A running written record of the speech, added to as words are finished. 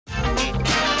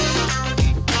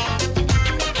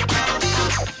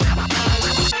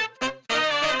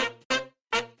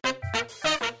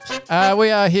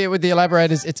We are here with the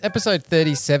Elaborators. It's episode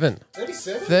 37.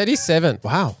 37? 37.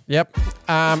 Wow. Yep.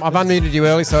 I've unmuted you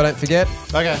early so I don't forget.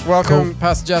 Okay. Welcome,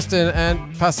 Pastor Justin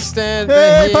and Pastor Stan. Hey,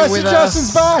 They're here Pastor with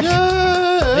Justin's us. back.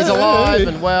 Yay! He's alive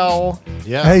and well.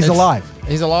 Yeah. He's alive.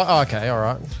 He's alive. Oh, okay, all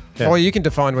right. Yeah. Well, you can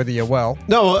define whether you're well.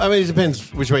 No, I mean, it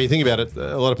depends which way you think about it.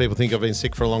 A lot of people think I've been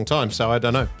sick for a long time, so I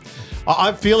don't know.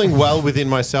 I'm feeling well within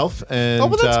myself. And, Oh,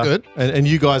 well, that's good. And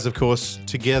you guys, of course,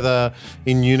 together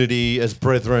in unity as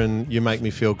brethren, you make me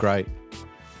feel great.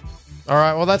 All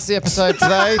right, well, that's the episode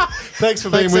today. Thanks for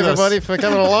being Thanks, with everybody, us. for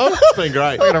coming along. It's been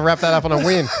great. We're going to wrap that up on a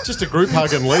win. Just a group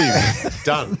hug and leave.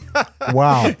 Done.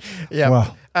 Wow. Yeah.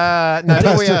 Wow. No,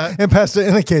 here we are. And Pastor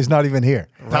Inike is not even here.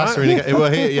 Pastor Inigo.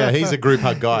 Well, he's a group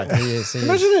hug guy. He is.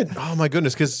 Imagine it. Oh, my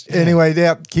goodness. Because Anyway,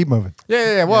 yeah, keep moving.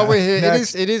 Yeah. Well, we're here.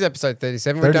 Next. It is episode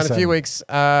 37. We've done a few 37. weeks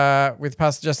with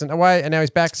Pastor Justin away, and now he's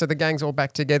back. So the gang's all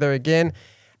back together again.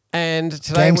 And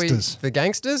today the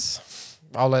gangsters.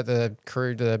 I'll let the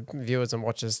crew, the viewers and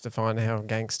watchers define how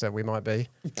gangster we might be.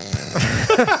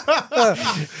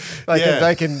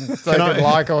 They can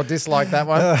like or dislike that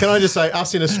one. Can I just say,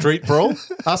 us in a street brawl?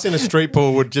 Us in a street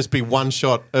brawl would just be one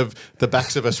shot of the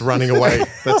backs of us running away.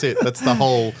 That's it. That's the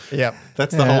whole. Yep.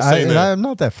 That's the whole scene. there. I'm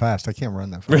not that fast. I can't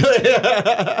run that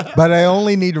fast. But I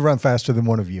only need to run faster than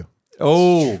one of you.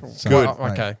 Oh, good.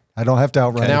 Well, okay. I don't have to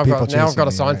outrun Now the people I've got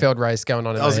a chasing me, Seinfeld race going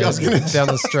on in I was gonna down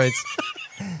the streets.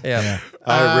 Yeah.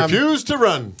 I refuse to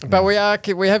run. But we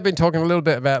have been talking a little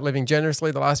bit about living generously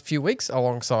the last few weeks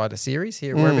alongside a series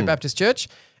here at Werribee Baptist Church.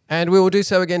 And we will do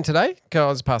so again today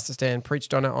because Pastor Stan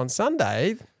preached on it on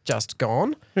Sunday, just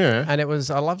gone. Yeah. And it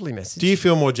was a lovely message. Do you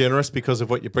feel more generous because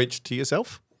of what you preached to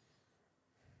yourself?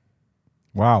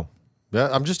 Wow. Yeah,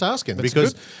 I'm just asking That's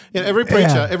because every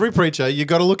preacher, you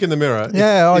got to look in the mirror.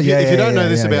 If you don't know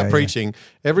this about preaching,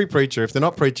 every preacher, if they're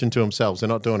not preaching to themselves, they're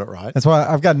not doing it right. That's why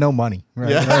I've got no money.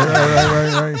 Right,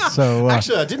 right. So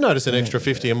actually, I did notice an extra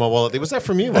 50 in my wallet. Was that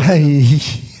from you? Well,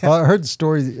 I heard the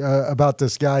story about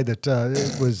this guy that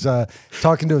was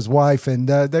talking to his wife, and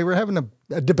they were having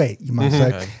a debate, you might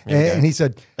say. Okay. And he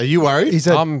said, "Are you worried?" He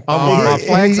said, "I'm worried."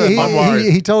 I'm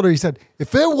worried. He told her, he said,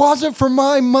 "If it wasn't for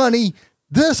my money,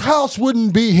 this house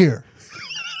wouldn't be here."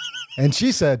 And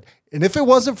she said, "And if it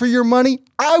wasn't for your money,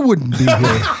 I wouldn't be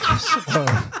here."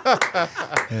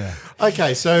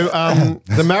 Okay, so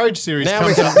the marriage series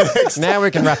comes up next. Now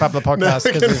we can wrap up the podcast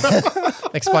because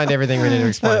we've explained everything we need to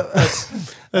explain.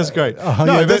 That's great.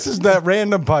 This is that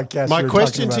random podcast. My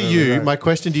question to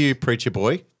you, preacher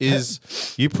boy, is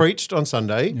you preached on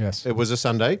Sunday. Yes. It was a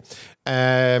Sunday.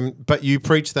 But you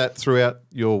preached that throughout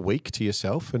your week to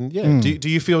yourself. And do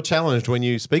you feel challenged when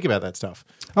you speak about that stuff?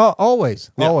 Oh, always.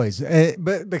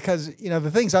 But because,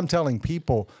 the things I'm telling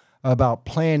people about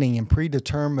planning and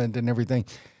predetermined and everything,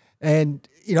 and,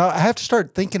 I have to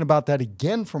start thinking about that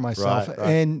again for myself. Right.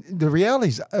 And the reality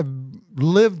is I've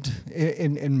lived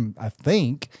in I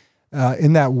think,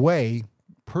 in that way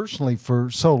personally for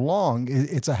so long.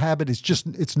 It's a habit.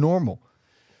 It's normal.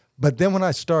 But then when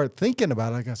I start thinking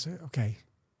about it, I gotta say, okay,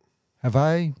 have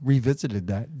I revisited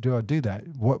that? Do I do that?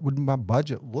 What would my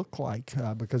budget look like?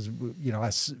 Because,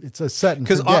 it's a set and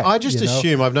Because forget, I just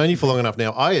assume, I've known you for long enough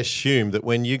now, I assume that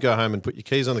when you go home and put your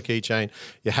keys on the keychain,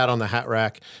 your hat on the hat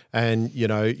rack, and,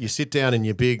 you sit down in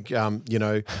your big,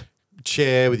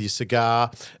 chair with your cigar,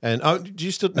 and, do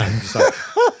you still, no, sorry.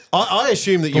 I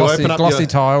assume that you open up glossy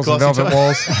tiles and velvet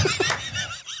walls.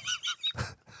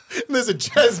 There's a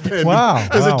jazz band. Wow.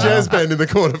 There's a jazz band in the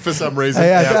corner for some reason.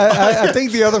 Hey, I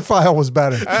think the other file was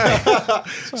better.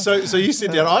 So you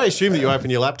sit down. I assume that you open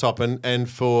your laptop and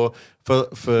for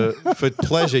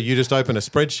pleasure you just open a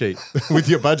spreadsheet with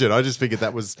your budget. I just figured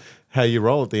that was how you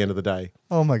roll at the end of the day.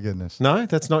 Oh my goodness. No,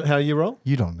 that's not how you roll.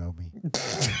 You don't know me.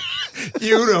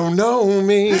 You don't know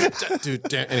me.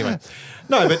 Anyway,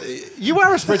 no, but you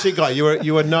are a spreadsheet guy.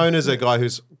 You are known as a guy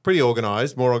who's pretty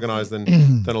organized, more organized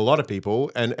than a lot of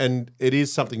people, and it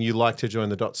is something you like to join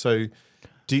the dots. So,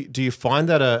 do you find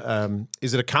that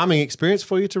is it a calming experience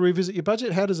for you to revisit your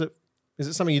budget? How does it? Is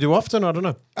it something you do often? I don't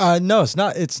know. No, it's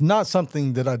not. It's not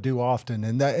something that I do often,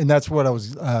 and that's what I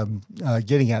was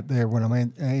getting at there when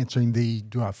I'm answering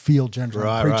do I feel generous?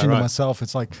 I'm preaching to myself.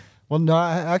 It's like, well, no,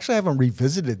 I actually haven't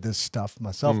revisited this stuff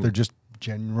myself. They're just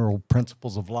general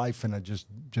principles of life, and I just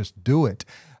do it.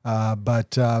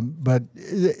 But I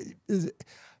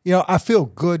feel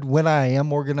good when I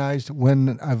am organized,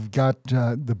 when I've got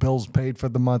the bills paid for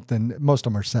the month, and most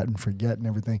of them are set and forget and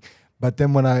everything. But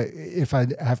then if I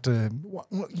have to,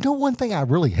 one thing I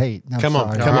really hate. Come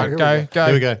on, go.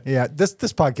 Here we go. Yeah, this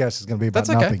podcast is going to be about That's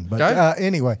okay. nothing. But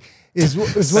anyway, is when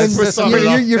there's some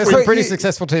pretty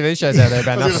successful TV shows out there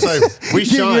about I was nothing. going to say, we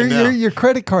shine now. Your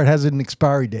credit card has an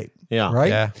expiry date. Yeah. Right?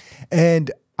 Yeah. And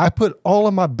I put all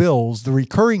of my bills, the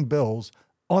recurring bills,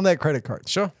 on that credit card.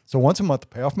 Sure. So once a month,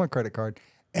 I pay off my credit card,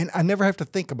 and I never have to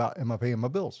think about, am I paying my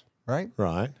bills? Right?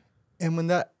 Right. And when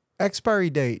that expiry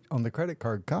date on the credit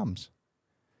card comes,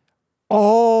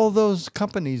 all those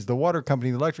companies, the water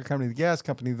company, the electric company, the gas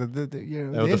company,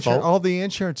 all the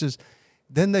insurances,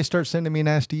 then they start sending me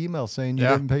nasty emails saying you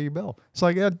didn't pay your bill. It's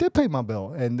like, I did pay my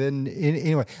bill. And then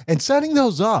anyway, and setting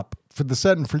those up for the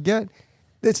set and forget,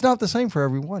 it's not the same for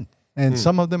everyone. And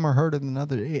some of them are harder than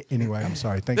others. Anyway, I'm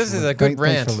sorry. This is a good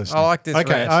rant. I like this rant.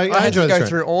 I had to go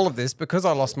through all of this because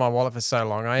I lost my wallet for so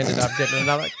long. I ended up getting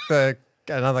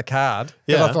another card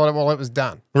because I thought, it was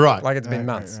done. Right. Like it's been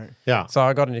months. Right. Yeah. So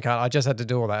I got a new card. I just had to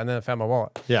do all that, and then I found my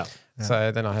wallet. Yeah.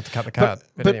 So then I had to cut the card.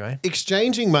 But anyway.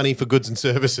 Exchanging money for goods and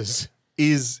services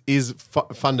is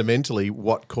fundamentally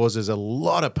what causes a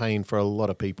lot of pain for a lot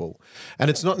of people.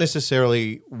 And it's not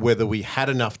necessarily whether we had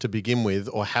enough to begin with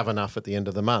or have enough at the end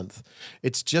of the month.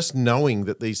 It's just knowing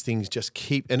that these things just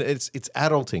keep, and it's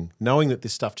adulting, knowing that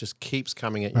this stuff just keeps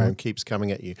coming at you and keeps coming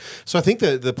at you. So I think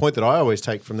the point that I always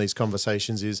take from these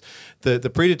conversations is the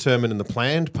predetermined and the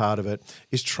planned part of it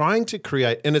is trying to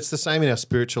create, and it's the same in our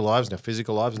spiritual lives and our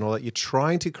physical lives and all that, you're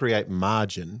trying to create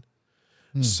margin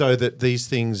so that these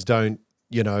things don't,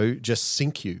 just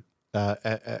sink you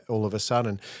all of a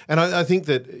sudden. And I think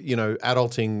that,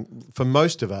 adulting, for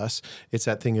most of us, it's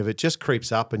that thing of it just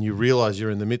creeps up and you realize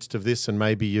you're in the midst of this and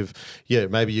maybe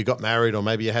maybe you got married or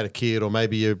maybe you had a kid or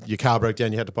maybe your car broke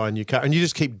down, you had to buy a new car and you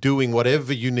just keep doing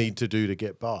whatever you need to do to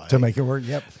get by. To make it work,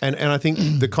 yep. And I think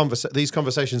these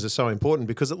conversations are so important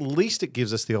because at least it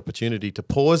gives us the opportunity to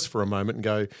pause for a moment and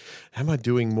go, am I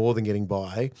doing more than getting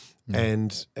by?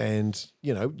 And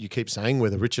you keep saying we're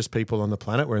the richest people on the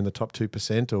planet. We're in the top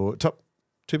 2% or top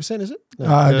 2%, is it?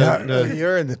 No,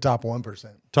 you're in the top 1%.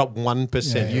 Top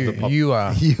 1% of the pop. You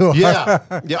are.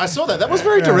 Yeah, I saw that. That was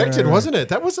very directed, wasn't it?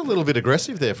 That was a little bit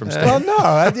aggressive there from Steve. Well,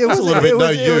 no, it was a little bit.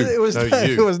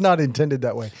 It was not intended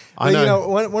that way. I know.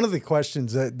 One of the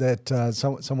questions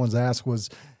that someone's asked was,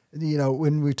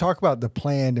 when we talk about the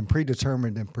planned and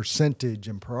predetermined and percentage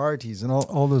and priorities and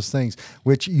all those things,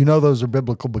 which those are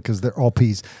biblical because they're all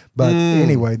peas. But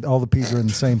anyway, all the peas are in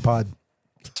the same pod.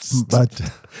 But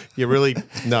you really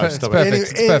no, stop perfect. it.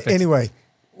 It's perfect. Anyway,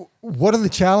 what are the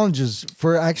challenges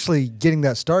for actually getting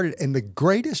that started? And the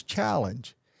greatest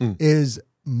challenge is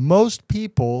most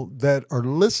people that are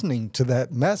listening to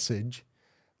that message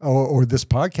or this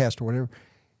podcast or whatever,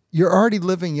 you're already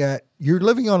living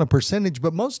on a percentage,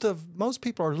 but most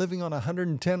people are living on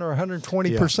 110 or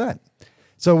 120%.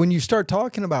 So when you start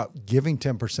talking about giving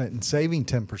 10% and saving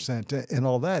 10% and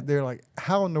all that, they're like,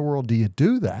 how in the world do you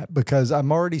do that? Because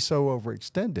I'm already so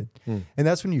overextended. And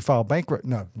that's when you file bankrupt.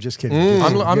 No, just kidding.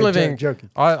 I'm living.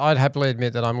 Joking. I'd happily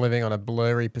admit that I'm living on a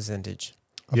blurry percentage.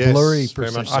 Blurry very much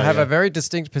percentage. so, I have a very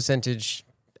distinct percentage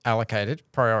allocated,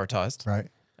 prioritized. Right.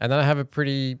 And then I have a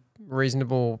pretty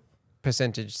reasonable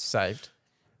percentage saved.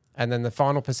 And then the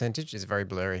final percentage is very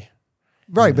blurry.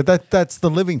 Right, but that's the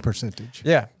living percentage.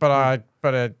 Yeah, it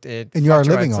And you are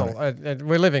living fluctuates on it.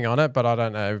 we're living on it, but I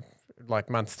don't know, like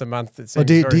month to month. It seems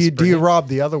Do you rob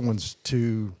the other ones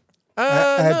to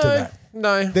add to that?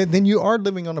 No. Then you are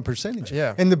living on a percentage.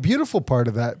 Yeah. And the beautiful part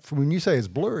of that, when you say it's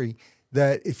blurry,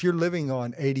 that if you're living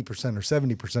on 80% or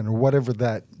 70% or whatever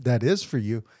that is for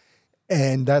you,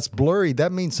 and that's blurry,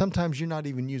 that means sometimes you're not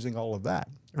even using all of that.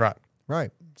 Right.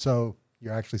 Right. So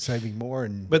you're actually saving more.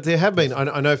 But there have been,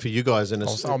 I know for you guys, and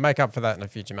I'll make up for that in a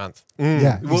future month.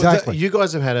 Yeah, exactly. You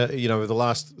guys have had over the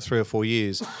last 3 or 4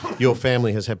 years, your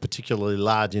family has had particularly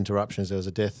large interruptions. There was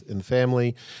a death in the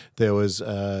family. There was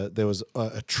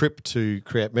a trip to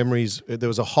create memories. There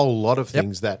was a whole lot of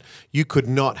things that you could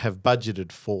not have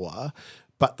budgeted for,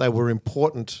 but they were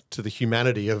important to the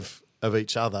humanity of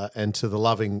each other and to the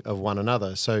loving of one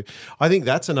another. So I think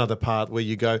that's another part where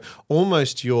you go,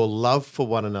 almost your love for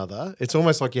one another. It's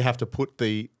almost like you have to put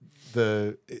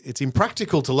it's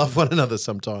impractical to love one another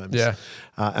sometimes. Yeah.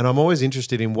 And I'm always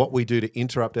interested in what we do to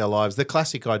interrupt our lives. The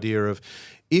classic idea of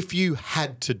if you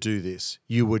had to do this,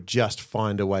 you would just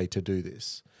find a way to do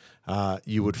this.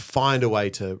 You would find a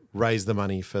way to raise the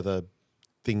money for the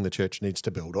thing the church needs to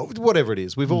build or whatever it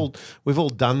is. We've all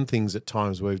done things at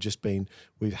times where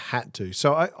we've had to.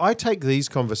 So I take these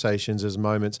conversations as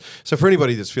moments. So for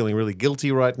anybody that's feeling really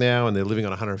guilty right now and they're living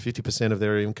on 150% of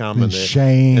their income and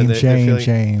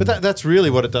shame. But that's really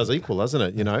what it does equal, doesn't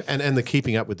it? And the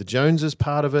keeping up with the Joneses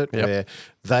part of it, where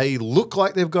they look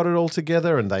like they've got it all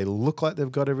together and they look like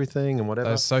they've got everything and whatever.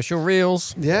 Those social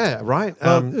reels. Yeah, right.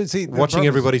 Well, watching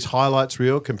everybody's highlights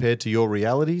reel compared to your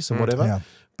realities and whatever. Yeah.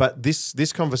 But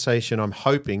this conversation, I'm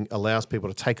hoping, allows people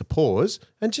to take a pause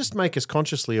and just make us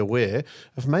consciously aware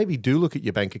of maybe do look at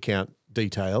your bank account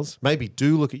details, maybe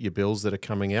do look at your bills that are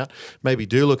coming out, maybe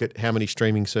do look at how many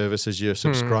streaming services you're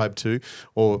subscribed to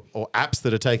or apps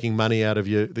that are taking money out of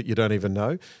you that you don't even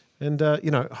know. And,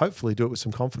 hopefully do it with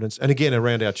some confidence. And again,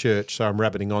 around our church, so I'm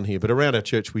rabbiting on here, but around our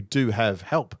church, we do have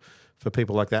help for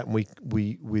people like that. And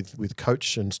we with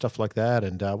coach and stuff like that.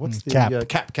 And what's the cap?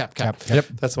 Yep.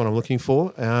 That's what I'm looking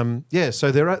for.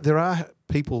 So there are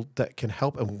people that can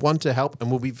help and want to help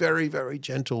and will be very, very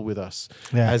gentle with us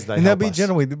as they help us. And they'll be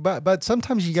gentle with you. But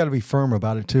sometimes you got to be firm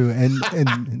about it too. And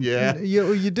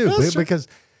you do. Because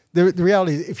the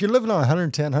reality is if you're living on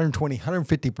 110, 120,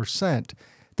 150%,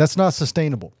 that's not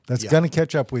sustainable. That's going to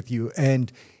catch up with you.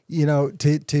 And,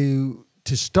 to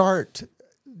start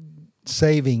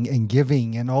saving and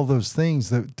giving and all those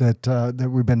things that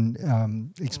we've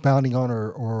been expounding on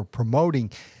or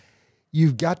promoting,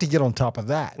 you've got to get on top of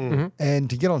that. Mm-hmm. And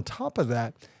to get on top of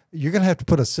that, you're going to have to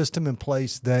put a system in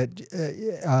place that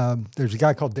there's a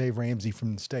guy called Dave Ramsey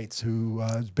from the States who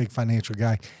is a big financial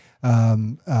guy.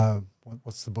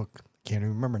 What's the book? Can't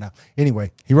even remember now.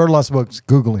 Anyway, he wrote lots of books.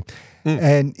 Google him.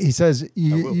 And he says,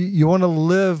 you want to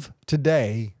live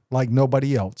today like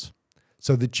nobody else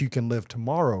so that you can live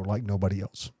tomorrow like nobody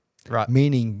else. Right.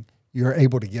 Meaning you're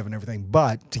able to give and everything.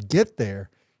 But to get there,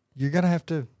 you're going to have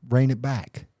to rein it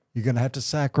back. You're going to have to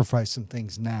sacrifice some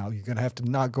things now. You're going to have to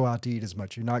not go out to eat as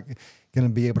much. You're not going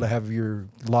to be able to have your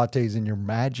lattes and your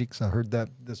magics. I heard that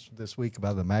this week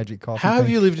about the magic coffee. How have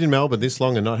you lived in Melbourne this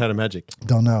long and not had a magic?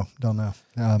 Don't know.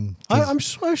 I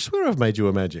swear I've made you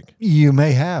a magic. You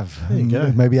may have. There you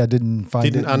go. Maybe I didn't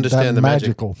understand the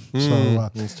magical.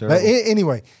 Magic. But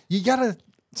anyway, you got to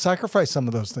sacrifice some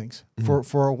of those things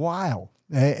for a while,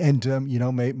 and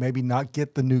maybe not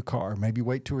get the new car. Maybe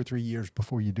wait 2 or 3 years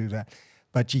before you do that.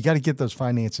 But you got to get those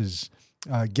finances,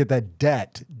 get that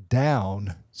debt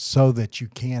down so that you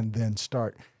can then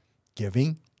start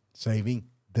giving, saving,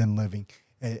 then living,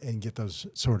 and get those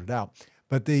sorted out.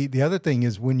 But the other thing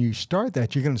is when you start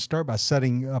that, you're going to start by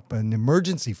setting up an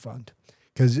emergency fund.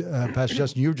 Because, Pastor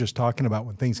Justin, you were just talking about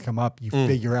when things come up, you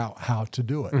figure out how to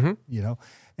do it,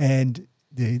 And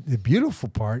the beautiful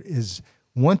part is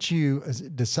once you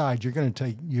decide you're going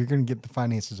to get the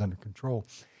finances under control,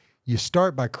 you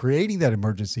start by creating that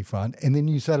emergency fund, and then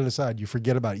you set it aside. You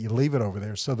forget about it. You leave it over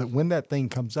there so that when that thing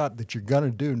comes up that you're going to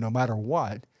do no matter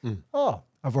what,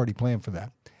 I've already planned for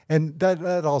that. And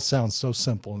that all sounds so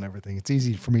simple and everything. It's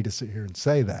easy for me to sit here and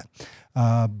say that,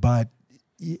 but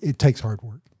it takes hard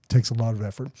work. It takes a lot of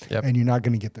effort, and you're not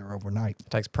going to get there overnight.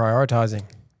 It takes prioritizing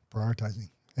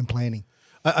and planning.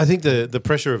 I think the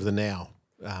pressure of the now,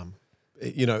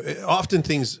 often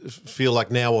things feel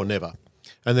like now or never,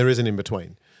 and there isn't in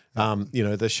between.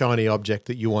 The shiny object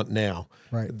that you want now,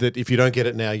 right? That if you don't get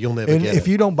it now, you'll never get it. And if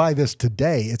you don't buy this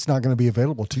today, it's not going to be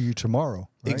available to you tomorrow.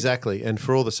 Right? Exactly. And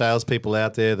for all the salespeople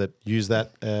out there that use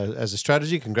that as a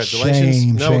strategy,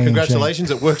 congratulations.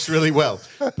 Congratulations. It works really well.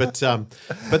 But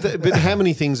how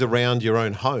many things around your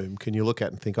own home can you look at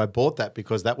and think, I bought that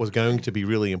because that was going to be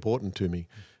really important to me?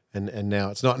 And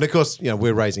now it's not. And of course,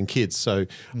 we're raising kids, so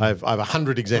I have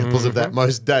 100 examples of that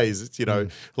most days. It's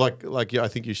like I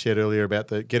think you shared earlier about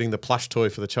getting the plush toy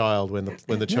for the child when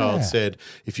the child said,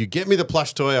 "If you get me the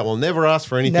plush toy, I will never ask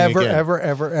for anything again." Never,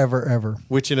 ever.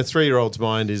 Which in a 3-year-old's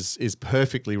mind is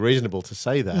perfectly reasonable to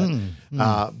say that.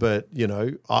 But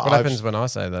what happens when I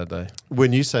say that though?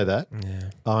 When you say that,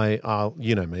 I'll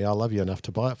me, I love you enough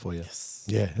to buy it for you. Yes.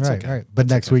 Yeah, it's okay. Right. But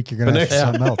next week you're going to have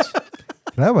something else.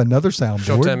 Can I have another soundboard?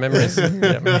 Short-term memories.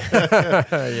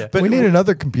 But we need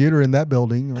another computer in that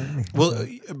building. Well,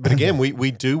 but again,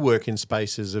 we do work in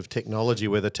spaces of technology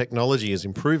where the technology is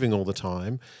improving all the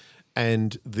time.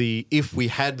 And if we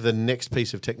had the next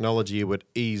piece of technology, it would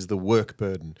ease the work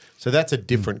burden. So that's a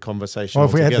different conversation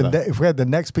altogether. If we had the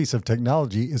next piece of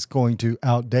technology, it's going to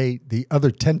outdate the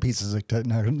other 10 pieces of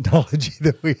technology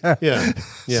that we have. Yeah.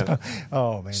 So,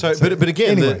 oh man. So, but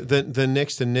again, anyway. the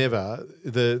next and never,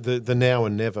 the now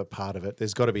and never part of it,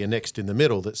 there's got to be a next in the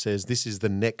middle that says this is the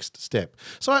next step.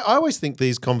 So I always think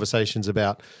these conversations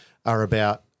are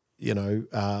about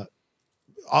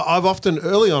I've often,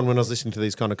 early on when I was listening to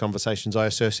these kind of conversations, I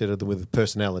associated them with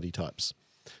personality types.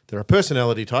 There are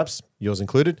personality types, yours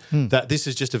included, that this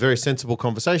is just a very sensible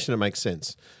conversation. It makes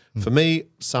sense. For me,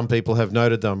 some people have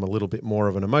noted that I'm a little bit more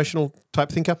of an emotional type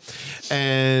thinker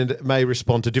and may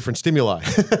respond to different stimuli.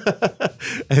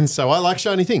 And so I like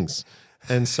shiny things.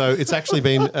 And so it's actually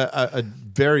been a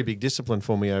very big discipline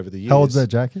for me over the years. How old's that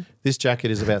jacket? This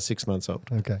jacket is about 6 months old.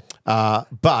 Okay.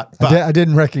 But I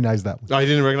didn't recognize that one. I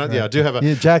didn't recognize. Right. Yeah, I do have a.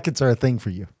 Yeah, jackets are a thing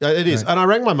for you. It is, and I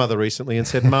rang my mother recently and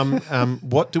said, "Mum,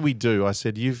 what do we do?" I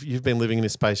said, "You've been living in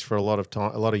this space for a lot of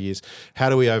time, a lot of years. How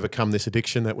do we overcome this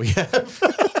addiction that we have?"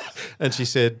 And she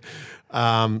said,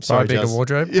 "Sorry, buy a bigger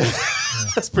wardrobe." Yeah,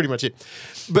 that's pretty much it.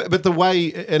 But the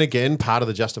way, and again, part of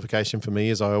the justification for me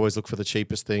is I always look for the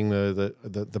cheapest thing,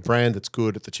 the brand that's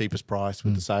good at the cheapest price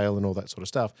with the sale and all that sort of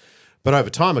stuff. But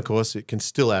over time, of course, it can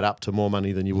still add up to more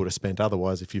money than you would have spent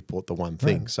otherwise if you bought the one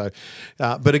thing. Right. So,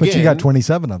 but again, you got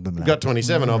 27 of them now. Got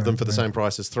 27 of them for the same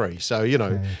price as 3. So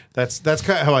that's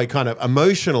how I kind of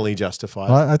emotionally justify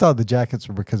it. Well, I thought the jackets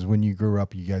were because when you grew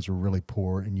up, you guys were really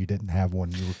poor and you didn't have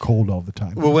one. You were cold all the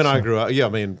time. Well, when I grew up, I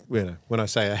mean, when I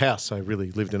say a house, I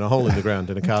really lived in a hole in the ground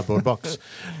in a cardboard box.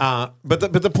 But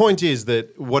the point is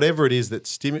that whatever it is that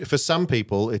for some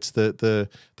people, it's the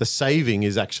saving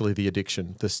is actually the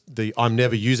addiction. I'm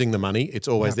never using the money. It's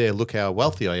always there. Look how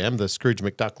wealthy I am. The Scrooge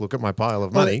McDuck, look at my pile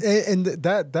of money. And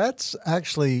that's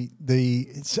actually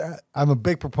I'm a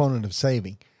big proponent of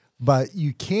saving, but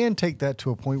you can take that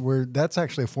to a point where that's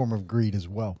actually a form of greed as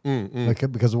well.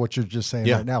 Because of what you're just saying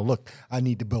right now. Look, I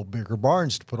need to build bigger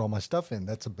barns to put all my stuff in.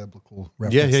 That's a biblical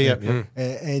reference. Yeah.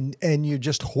 And you're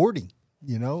just hoarding.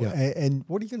 And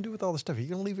what are you going to do with all this stuff? You're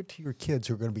going to leave it to your kids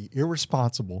who are going to be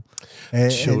irresponsible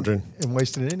and children and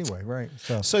wasting it anyway, right?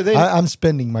 So then I'm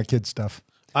spending my kids' stuff.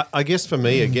 I guess for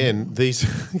me, again, these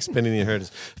spending the inheritance.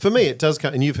 For me, it does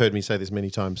come, and you've heard me say this many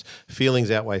times,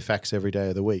 feelings outweigh facts every day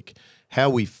of the week.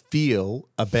 How we feel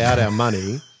about our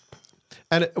money.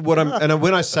 And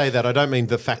when I say that, I don't mean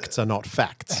the facts are not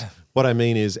facts. What I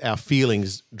mean is our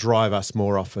feelings drive us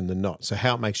more often than not. So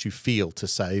how it makes you feel to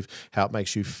save, how it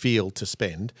makes you feel to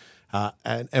spend.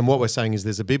 And what we're saying is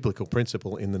there's a biblical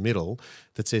principle in the middle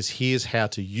that says here's how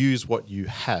to use what you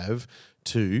have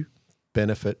to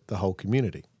benefit the whole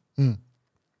community.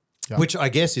 Which I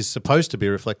guess is supposed to be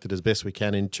reflected as best we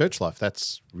can in church life.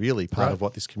 That's really part of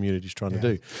what this community is trying to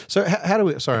do. So how do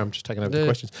we – sorry, I'm just taking over the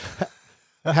questions.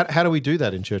 How do we do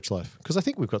that in church life? Because I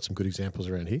think we've got some good examples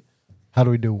around here. How do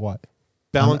we do what?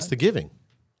 Balance the giving.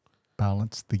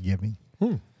 Balance the giving.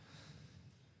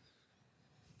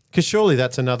 Because surely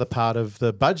that's another part of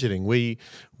the budgeting. We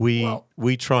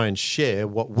try and share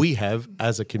what we have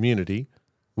as a community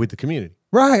with the community.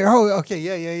 Right. Oh, okay.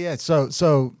 Yeah.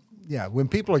 So yeah, when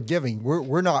people are giving,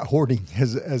 we're not hoarding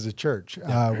as a church.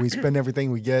 We spend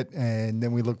everything we get, and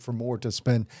then we look for more to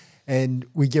spend. And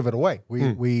we give it away.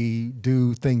 We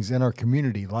do things in our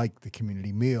community, like the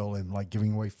community meal and like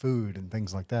giving away food and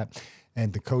things like that.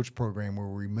 And the coach program where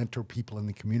we mentor people in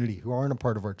the community who aren't a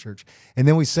part of our church. And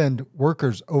then we send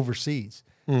workers overseas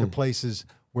to places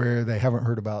where they haven't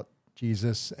heard about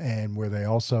Jesus and where they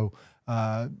also,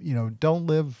 don't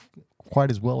live quite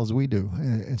as well as we do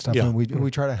and stuff. Yeah. And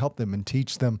we try to help them and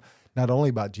teach them not only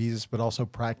about Jesus, but also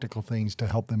practical things to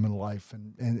help them in life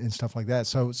and stuff like that.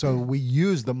 So we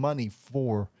use the money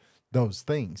for those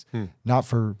things, not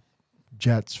for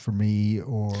jets for me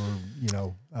or,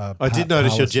 I did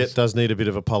notice your jet does need a bit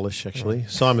of a polish, actually.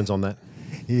 Right. Simon's on that.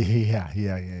 Yeah.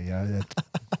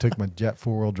 I took my jet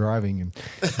 4-wheel driving and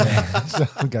so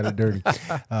got it dirty.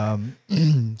 But,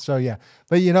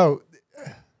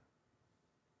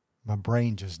 my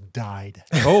brain just died.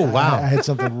 Oh, wow. I had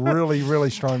something really,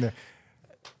 really strong there.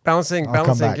 Balancing.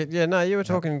 Yeah, no, you were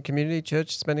talking community,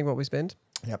 church, spending what we spend.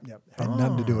 Yep. Had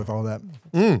nothing to do with all that.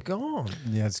 Gone.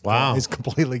 Yeah, it's gone. It's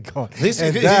completely gone. He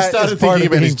started thinking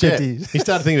about his jet. He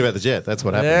started thinking about the jet. That's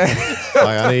what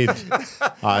happened.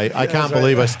 I can't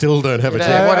believe I still don't have a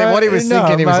jet. What he was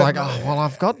thinking, he was like, oh, well,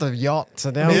 I've got the yacht. So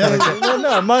now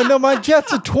my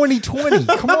jet's a 2020.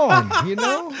 Come on,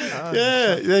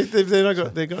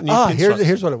 they got new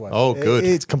here's what it was. Oh, good.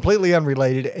 It's completely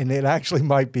unrelated, and it actually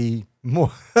might be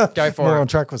more on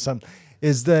track with something.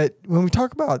 Is that when we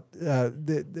talk about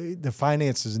the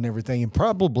finances and everything, and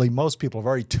probably most people have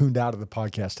already tuned out of the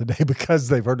podcast today because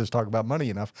they've heard us talk about money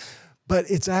enough, but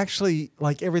it's actually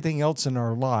like everything else in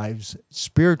our lives,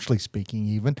 spiritually speaking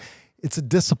even, it's a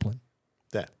discipline.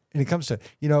 Yeah. And it comes to,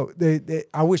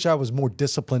 I wish I was more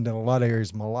disciplined in a lot of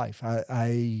areas of my life.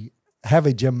 I have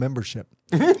a gym membership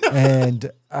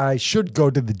and I should go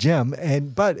to the gym,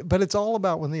 but it's all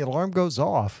about when the alarm goes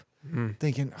off,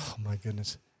 thinking, oh my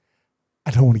goodness, I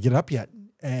don't want to get up yet.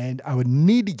 And I would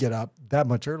need to get up that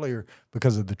much earlier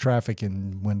because of the traffic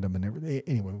in Wyndham and everything.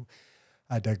 Anyway,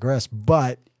 I digress.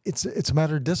 But it's a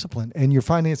matter of discipline. And your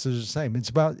finances are the same. It's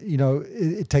about,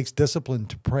 it takes discipline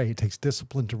to pray. It takes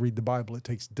discipline to read the Bible. It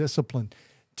takes discipline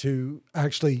to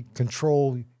actually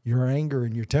control your anger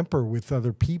and your temper with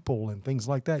other people and things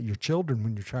like that, your children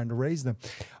when you're trying to raise them.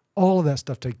 All of that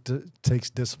stuff takes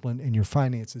discipline, and your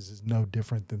finances is no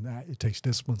different than that. It takes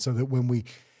discipline so that when we,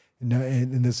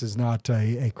 and this is not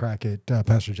a crack at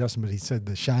Pastor Justin, but he said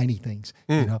the shiny things.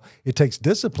 It takes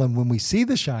discipline when we see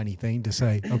the shiny thing to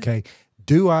say, okay,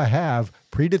 do I have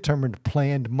predetermined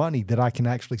planned money that I can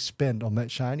actually spend on that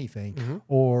shiny thing,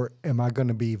 or am I going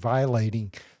to be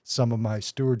violating some of my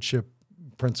stewardship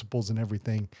principles and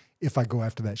everything if I go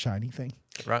after that shiny thing?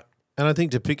 Right. And I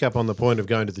think to pick up on the point of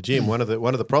going to the gym, one of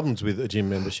the problems with a gym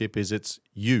membership is it's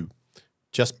you,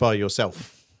 just by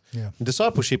yourself. Yeah. And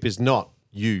discipleship is not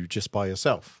you just by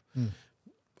yourself.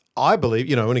 I believe,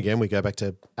 and again we go back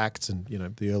to Acts and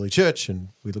the early church, and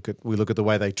we look at the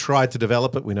way they tried to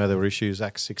develop it. We know there were issues.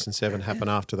 Acts 6 and 7 happen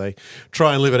after they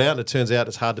try and live it out, and it turns out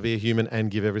it's hard to be a human and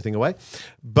give everything away.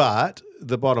 But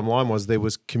the bottom line was there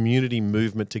was community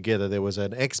movement together. There was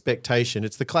an expectation.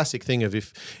 It's the classic thing of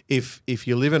if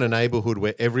you live in a neighborhood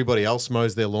where everybody else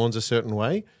mows their lawns a certain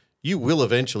way, you will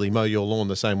eventually mow your lawn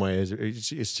the same way. As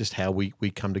it's just how we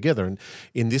come together. And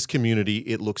in this community,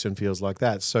 it looks and feels like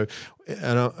that. So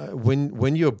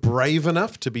when you're brave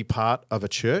enough to be part of a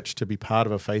church, to be part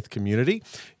of a faith community,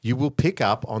 you will pick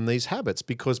up on these habits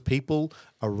because people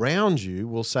around you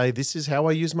will say, this is how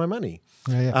I use my money.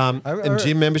 And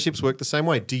gym memberships work the same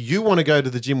way. Do you want to go to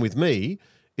the gym with me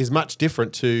is much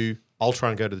different to I'll try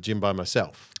and go to the gym by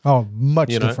myself. Oh, much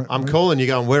different. I'm calling you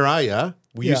going, where are you?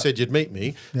 Well, you said you'd meet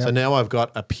me. Yeah. So now I've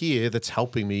got a peer that's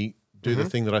helping me do the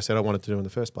thing that I said I wanted to do in the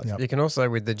first place. Yep. You can also,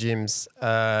 with the gyms,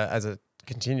 as a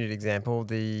continued example,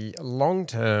 the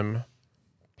long-term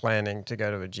planning to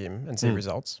go to a gym and see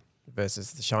results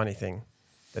versus the shiny thing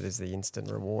that is the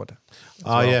instant reward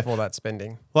for that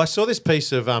spending. Well, I saw this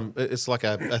piece of, it's like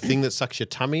a thing that sucks your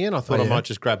tummy in. I thought I might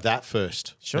just grab that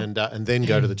first and then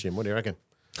go to the gym. What do you reckon?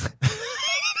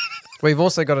 We've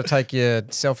also got to take your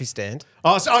selfie stand.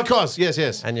 Oh, of course.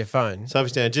 Yes. And your phone. Selfie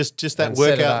stand. Just that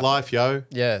workout life, yo.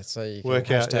 Yeah, so you can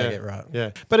hashtag it right.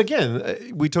 Yeah. But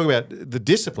again, we talk about the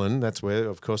discipline. That's where,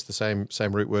 of course, the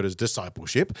same root word as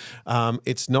discipleship.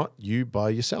 It's not you by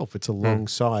yourself. It's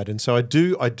alongside. And so I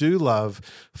do love,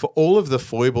 for all of the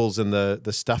foibles and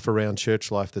the stuff around church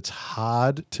life that's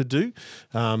hard to do,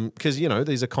 because,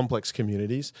 these are complex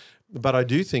communities. But I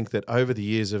do think that over the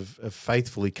years of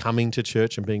faithfully coming to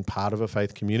church and being part of a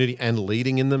faith community and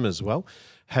leading in them as well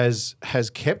has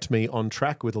kept me on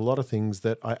track with a lot of things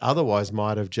that I otherwise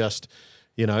might have just,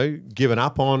 given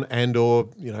up on and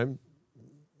or,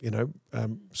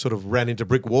 sort of ran into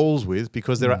brick walls with,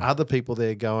 because there are other people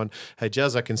there going, hey,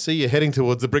 Jazz, I can see you're heading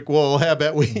towards the brick wall. How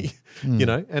about we,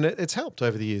 and it's helped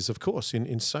over the years, of course,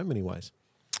 in so many ways.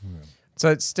 Yeah.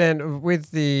 So Stan,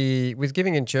 with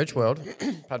giving in church world,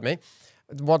 pardon me,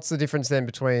 what's the difference then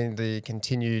between the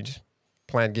continued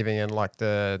planned giving and like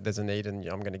there's a need and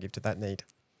I'm going to give to that need?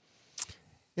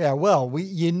 Yeah, well,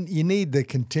 you need the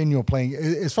continual planning.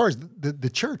 As far as the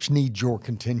church needs your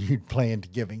continued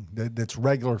planned giving that's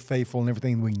regular, faithful, and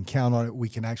everything. We can count on it. We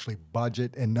can actually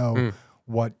budget and know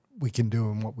what we can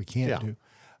do and what we can't do.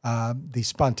 The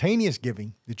spontaneous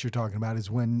giving that you're talking about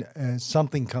is when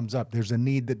something comes up, there's a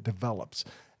need that develops,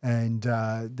 and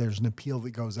there's an appeal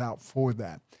that goes out for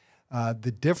that.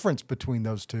 The difference between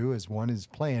those two is one is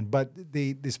planned, but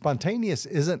the spontaneous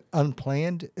isn't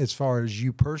unplanned as far as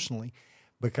you personally,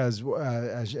 because,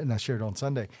 and I shared on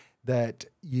Sunday, that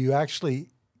you actually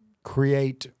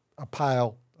create a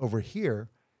pile over here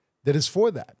that is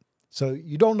for that. So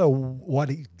you don't know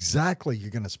what exactly you're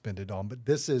going to spend it on, but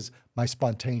this is my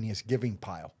spontaneous giving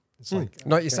pile. It's like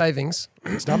not your savings.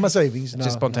 It's not my savings. It's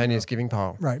just spontaneous giving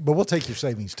pile. Right, but we'll take your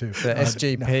savings too. The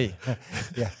SGP.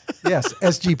 Yeah. Yes,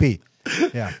 SGP.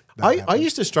 Yeah. I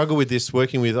used to struggle with this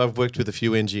I've worked with a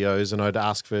few NGOs, and I'd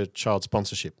ask for child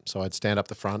sponsorship. So I'd stand up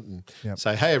the front and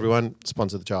say, hey, everyone,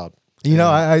 sponsor the child. When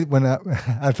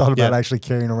I thought about actually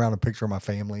carrying around a picture of my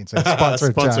family and saying,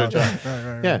 sponsor a child.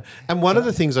 Right. Yeah. And one of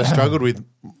the things I struggled with,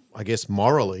 I guess,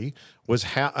 morally, was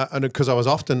how, because I was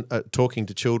often talking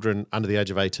to children under the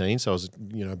age of 18. So I was,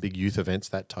 big youth events,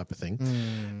 that type of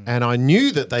thing. And I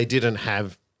knew that they didn't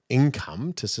have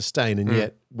income to sustain. And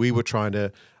yet we were trying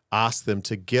to ask them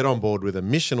to get on board with a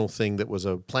missional thing that was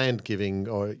a planned giving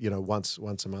or, once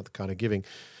a month kind of giving.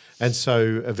 And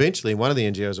so eventually, in one of the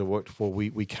NGOs I worked for,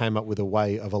 we came up with a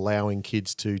way of allowing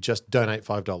kids to just donate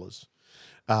 $5.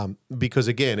 Because,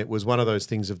 again, it was one of those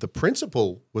things of the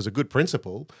principle was a good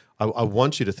principle. I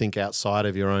want you to think outside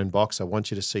of your own box. I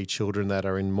want you to see children that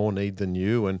are in more need than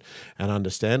you and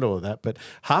understand all of that. But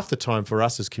half the time for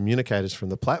us as communicators from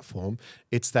the platform,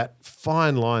 it's that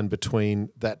fine line between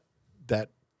that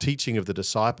teaching of the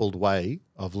discipled way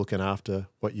of looking after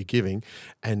what you're giving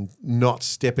and not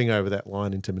stepping over that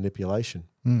line into manipulation.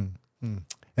 And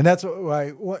that's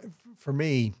why, for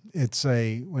me, it's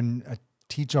when I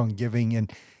teach on giving,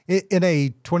 and in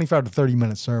a 25 to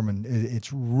 30-minute sermon,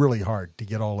 it's really hard to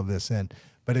get all of this in.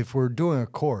 But if we're doing a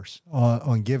course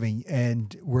on giving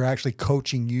and we're actually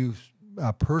coaching you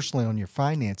personally on your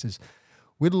finances,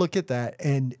 we'd look at that,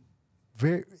 and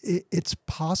it's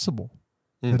possible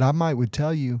that I would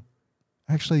tell you,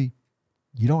 actually,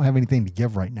 you don't have anything to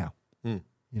give right now.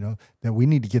 That we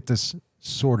need to get this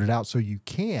sorted out so you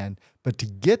can, but to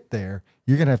get there,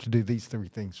 you're going to have to do these 3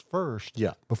 things first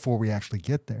before we actually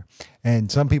get there.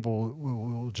 And some people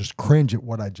will just cringe at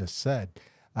what I just said,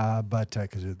 but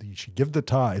because you should give the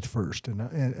tithe first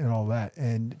and all that.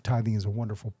 And tithing is a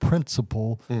wonderful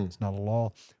principle. It's not a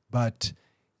law, but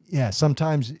yeah,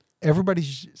 sometimes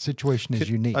everybody's situation is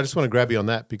unique. I just want to grab you on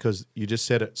that because you just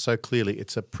said it so clearly.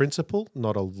 It's a principle,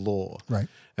 not a law. Right.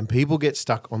 And people get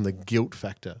stuck on the guilt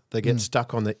factor. They get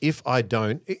stuck on the if I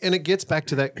don't, and it gets back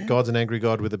to that God's an angry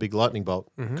God with a big lightning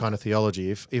bolt kind of theology.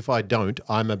 If I don't,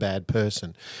 I'm a bad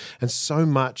person. And so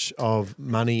much of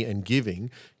money and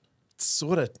giving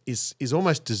sort of is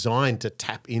almost designed to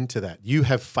tap into that. You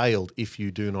have failed if you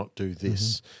do not do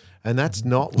this. And that's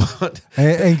not what...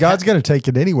 And God's going to take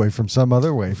it anyway from some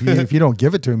other way. If you don't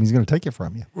give it to him, he's going to take it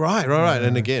from you. Right.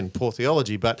 And again, poor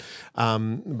theology. But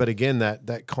again,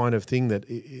 that kind of thing that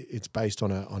it's based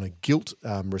on a guilt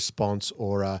response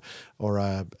or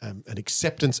an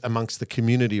acceptance amongst the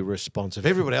community response. If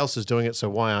everybody else is doing it, so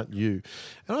why aren't you?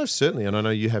 And I've certainly, and I know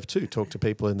you have too, talked to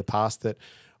people in the past that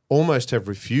almost have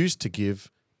refused to give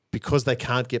because they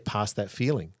can't get past that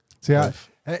feeling. See,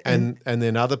 and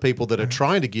then other people that are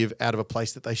trying to give out of a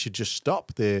place that they should just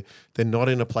stop. They're not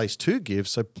in a place to give,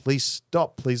 so please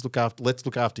stop. Please let's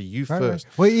look after you first.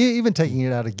 Right. Well, even taking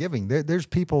it out of giving, there's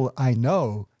people I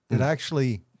know that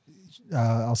actually,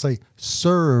 I'll say,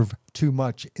 serve too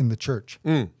much in the church.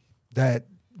 That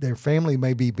their family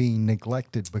may be being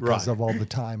neglected because of all the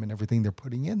time and everything they're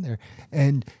putting in there.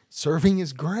 And serving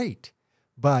is great.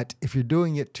 But if you're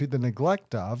doing it to the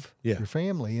neglect of your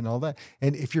family and all that,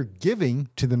 and if you're giving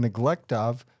to the neglect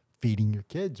of feeding your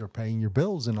kids or paying your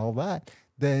bills and all that,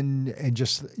 then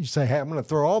you say, hey, I'm going to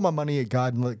throw all my money at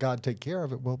God and let God take care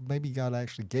of it. Well, maybe God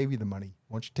actually gave you the money.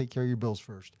 Why don't you take care of your bills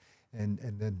first? And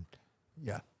then,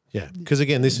 Yeah, because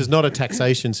again, this is not a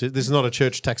taxation. This is not a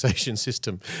church taxation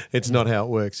system. It's not how it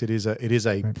works. It is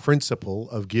a principle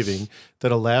of giving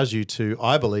that allows you to,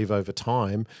 I believe, over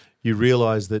time, you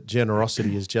realize that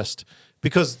generosity is just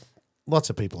because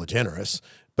lots of people are generous,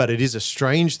 but it is a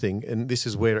strange thing, and this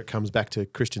is where it comes back to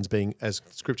Christians being, as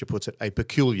Scripture puts it, a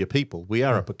peculiar people. We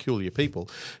are a peculiar people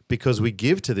because we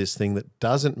give to this thing that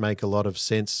doesn't make a lot of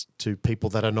sense to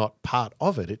people that are not part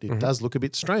of it. It does look a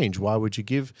bit strange. Why would you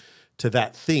give to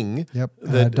that thing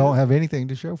that don't have anything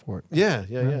to show for it?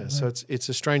 Yeah. So it's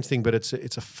a strange thing, but it's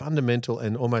a fundamental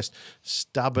and almost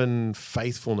stubborn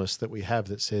faithfulness that we have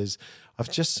that says,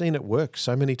 I've just seen it work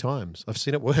so many times. I've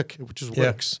seen it work. It just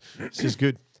works. This is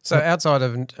good. So outside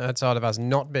of us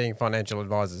not being financial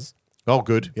advisors. Oh,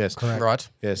 good. Yes. Correct. Right.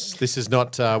 Yes. This is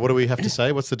not, what do we have to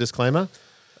say? What's the disclaimer?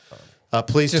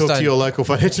 Please talk to your local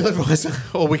financial advisor,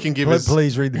 or we can give us...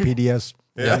 Please read the PDS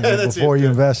that's before you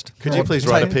invest. Could you please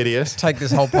write a PDS? Take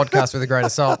this whole podcast with a grain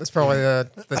of salt. That's probably the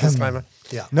disclaimer.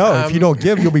 Yeah. No, if you don't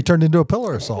give, you'll be turned into a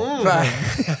pillar of salt.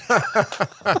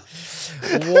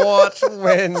 What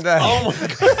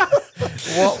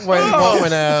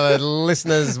when our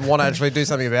listeners want to actually do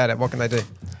something about it? What can they do?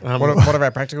 What are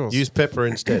our practicals? Use pepper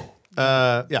instead.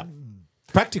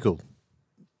 Practical.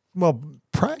 Well,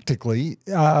 practically,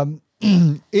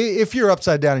 if you're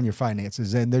upside down in your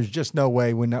finances, and there's just no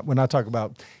way when I talk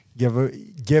about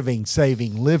giving,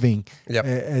 saving, living,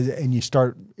 and you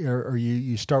start or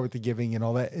you start with the giving and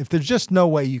all that. If there's just no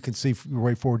way you can see your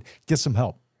way forward, get some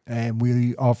help. And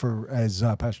we offer, as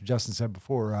Pastor Justin said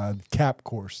before, CAP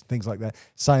course, things like that.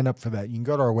 Sign up for that. You can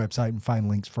go to our website and find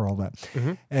links for all that.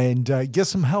 And get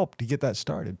some help to get that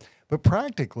started. But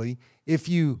practically, if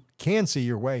you can see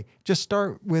your way, just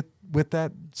start with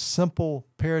that simple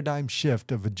paradigm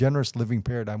shift of a generous living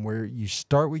paradigm where you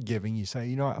start with giving. You say,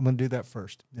 you know what, I'm going to do that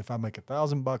first. If I make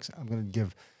 $1,000, I'm going to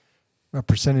give a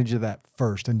percentage of that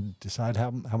first and decide how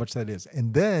much that is.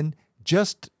 And then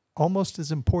just almost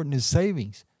as important as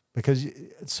savings, because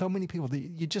so many people,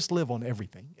 you just live on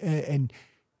everything and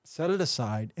set it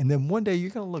aside. And then one day you're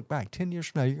going to look back, 10 years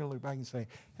from now, you're going to look back and say,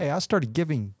 hey, I started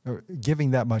giving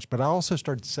that much, but I also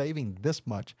started saving this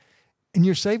much. And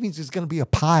your savings is going to be a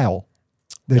pile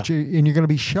and you're going to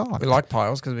be shocked. We like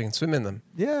piles because we can swim in them.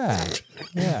 Yeah.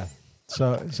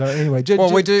 So anyway,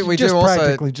 we do also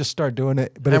practically just start doing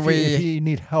it. But if you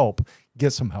need help,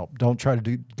 get some help. Don't try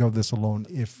to go this alone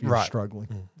if you're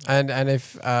struggling. And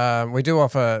if we do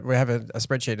offer, we have a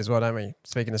spreadsheet as well, don't we?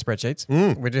 Speaking of spreadsheets,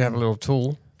 we do have a little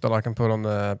tool that I can put on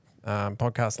the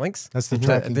podcast links. That's the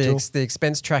tracking tool. The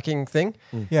expense tracking thing.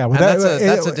 Yeah, well,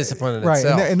 that's a discipline in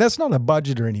itself. And that's not a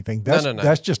budget or anything. That's, no.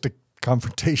 That's just a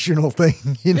confrontational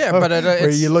thing. Yeah, but where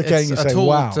you look at it and you say,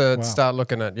 wow. To start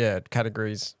looking at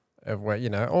categories of where,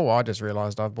 I just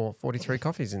realized I've bought 43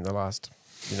 coffees in the last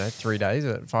 3 days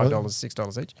at $5,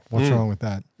 $6 each. What's wrong with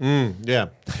that? Yeah,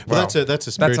 well, that's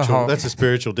a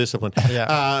spiritual discipline.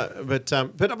 Yeah, but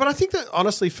I think that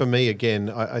honestly, for me,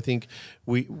 again, I think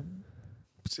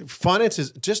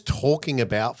finances. Just talking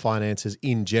about finances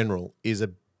in general is a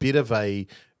bit of a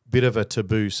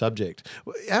taboo subject.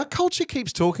 Our culture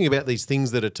keeps talking about these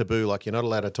things that are taboo, like you're not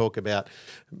allowed to talk about,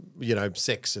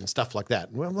 sex and stuff like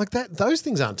that. Well, like that, those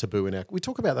things aren't taboo we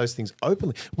talk about those things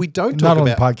openly. We don't talk about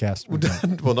not on the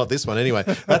podcast. Well, not this one anyway.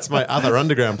 That's my other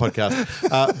underground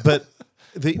podcast.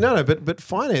 But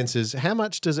finances, how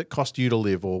much does it cost you to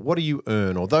live, or what do you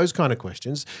earn, or those kind of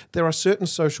questions? There are certain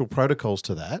social protocols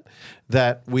to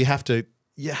that we have to.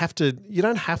 You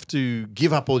don't have to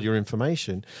give up all your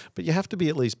information, but you have to be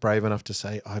at least brave enough to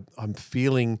say, I'm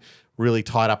feeling really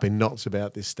tied up in knots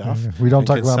about this stuff. We don't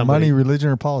talk about money, religion,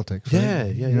 or politics.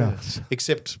 Right? Yeah.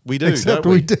 Except we do, don't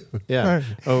we? Yeah.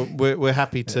 Right. We're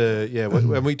happy to,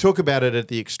 when we talk about it at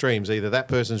the extremes, either that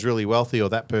person's really wealthy or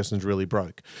that person's really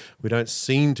broke. We don't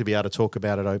seem to be able to talk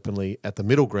about it openly at the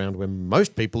middle ground where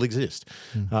most people exist.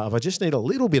 If I just need a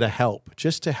little bit of help,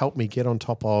 just to help me get on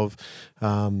top of,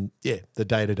 the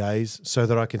day-to-days, so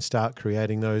that I can start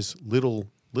creating those little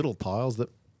piles that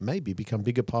maybe become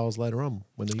bigger piles later on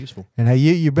when they're useful. And hey,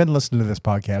 you've been listening to this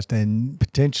podcast, and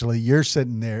potentially you're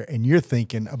sitting there and you're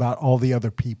thinking about all the other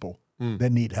people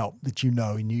that need help that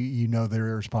and you know they're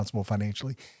irresponsible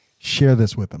financially. Share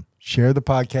this with them. Share the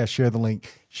podcast, share the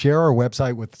link, share our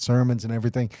website with sermons and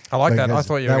everything. I like that. I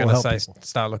thought you were going to say,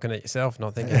 start looking at yourself,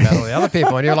 not thinking about all the other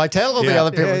people. And you're like, tell all the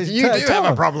other people, you do have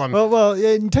a problem. Well,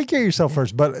 and take care of yourself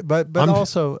first, but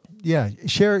also,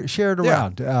 share it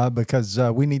around because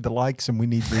we need the likes and we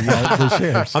need the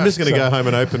shares. I'm just going to go home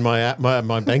and open my app,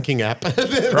 my banking app.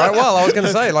 Right. Well, I was going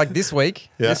to say, like this week,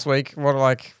 let's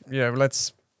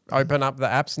open up the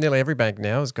apps. Nearly every bank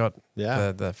now has got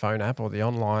the phone app or the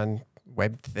online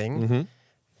web thing.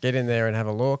 Get in there and have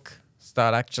a look.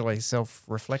 Start actually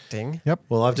self-reflecting. Yep.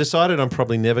 Well, I've decided I'm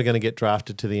probably never going to get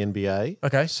drafted to the NBA.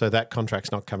 Okay. So that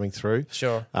contract's not coming through.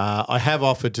 Sure. I have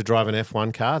offered to drive an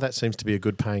F1 car. That seems to be a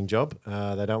good paying job.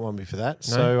 They don't want me for that.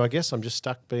 No. So I guess I'm just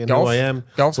stuck being who I am.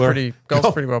 Golf's pretty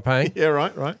well paying. Yeah,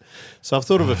 right. So I've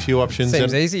thought of a few options.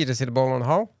 Seems easy. You just hit a ball on a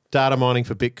hole. Data mining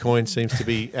for Bitcoin seems to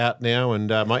be out now, and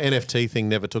my NFT thing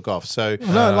never took off. So,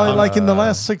 like in the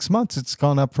last 6 months, it's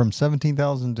gone up from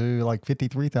 17,000 to like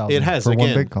 53,000. It has for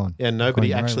again. one Bitcoin. And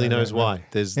nobody actually knows why.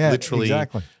 There's literally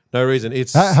no reason.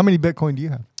 It's how many Bitcoin do you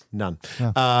have? None.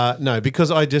 No, because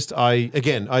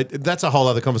that's a whole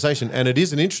other conversation, and it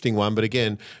is an interesting one. But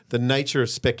again, the nature of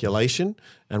speculation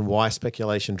and why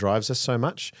speculation drives us so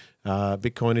much.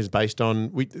 Bitcoin is based on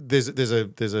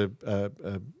there's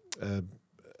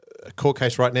a court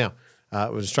case right now.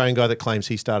 It was an Australian guy that claims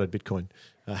he started Bitcoin,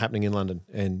 happening in London,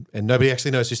 and nobody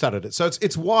actually knows who started it. So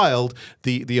it's wild,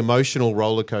 the emotional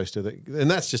roller coaster,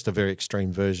 and that's just a very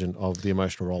extreme version of the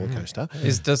emotional roller coaster.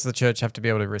 Does the church have to be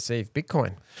able to receive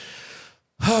Bitcoin?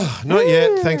 Not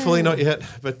yet, thankfully, not yet.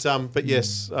 But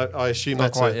yes, I assume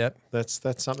not quite yet. That's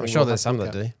something. I'm sure there's some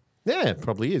that do. Yeah, it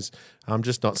probably is. I'm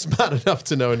just not smart enough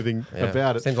to know anything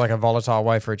about it. Seems like a volatile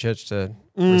way for a church to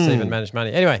receive and manage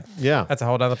money. Anyway, that's a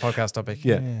whole other podcast topic.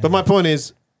 Yeah. But my point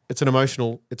is, it's an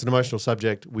emotional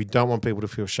subject. We don't want people to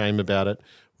feel shame about it.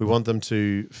 We want them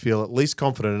to feel at least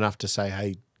confident enough to say,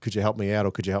 hey, could you help me out,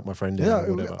 or could you help my friend out,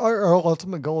 or whatever. Our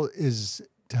ultimate goal is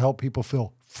to help people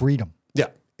feel freedom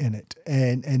in it,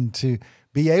 and to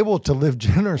be able to live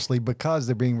generously because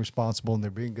they're being responsible and they're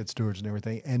being good stewards and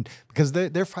everything, and because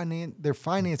their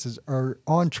finances are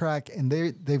on track and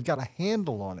they've got a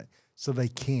handle on it, so they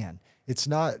can. It's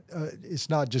not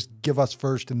just give us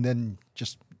first and then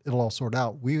just it'll all sort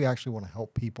out. We actually want to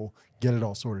help people get it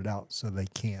all sorted out so they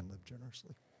can live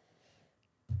generously.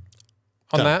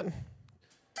 On that,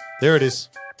 there it is.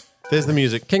 There's the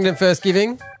music. Kingdom first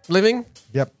living.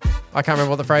 Yep. I can't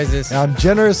remember what the phrase is. I'm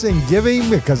generous in giving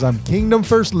because I'm kingdom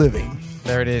first living.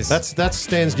 There it is. That's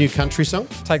Stan's new country song.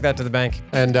 Take that to the bank.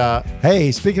 And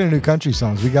hey, speaking of new country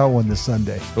songs, we got one this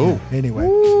Sunday. Oh, anyway,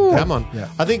 come on. Yeah.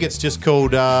 I think it's just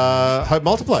called Hope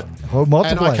Multiplied. Hope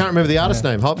Multiplied. And I can't remember the artist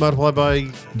name. Hope Multiplied by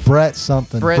Brett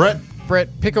something. Brett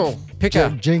Pickle. Picker.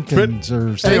 Jenkins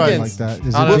or something like that.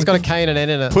 Is I know, it's got a K and an N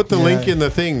in it. Put the link in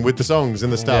the thing with the songs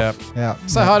and the stuff. Yeah.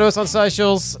 Say hi to us on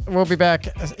socials. We'll be back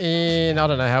in, I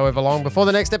don't know, however long before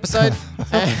the next episode.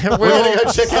 We're going to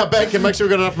go check our bank and make sure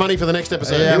we've got enough money for the next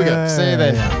episode. Here we go. See you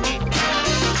then.